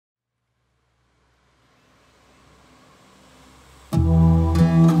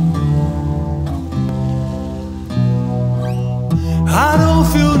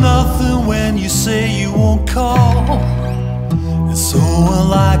when you say you won't call. It's so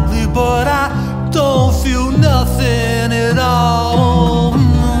unlikely, but I don't feel nothing at all.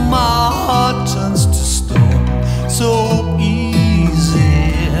 My heart turns to stone so easy,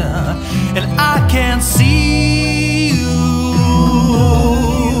 and I can't see you.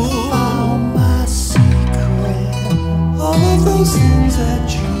 You found my secret, all of those things that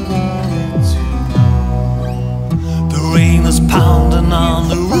you wanted to know. The rain is pounding on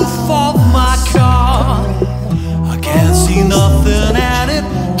the roof of my car. I can't see nothing, and it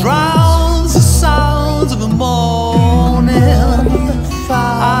drowns the sounds of the morning.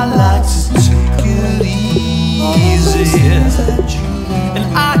 I like to take it easy, and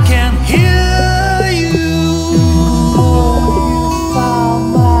I can hear you. You found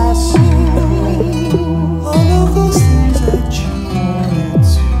my secret, all of those things that you wanted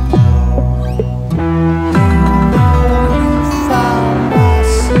to know. You found my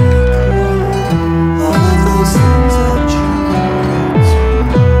secret, all of those things that you wanted to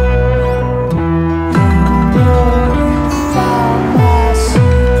know. You found my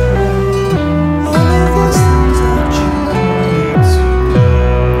secret, all of those things that you wanted to know.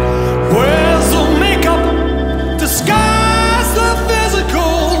 Where's the makeup disguise the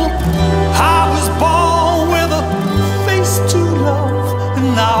physical? I was born with a face to love, and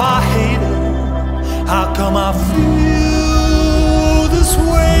now I hate it. How come I feel this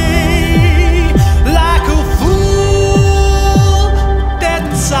way? Like a fool dead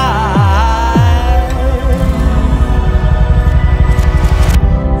inside.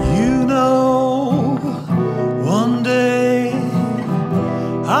 You know, one day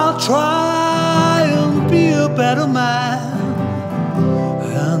I'll try and be a better man,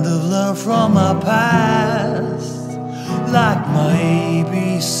 and have learned from my past, like my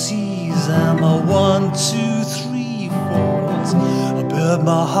ABCs and my 1, 2, 3, 4s. I built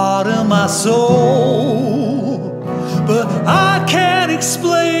my heart and my soul, but I can't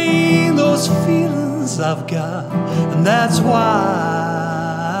explain those feelings I've got, and that's why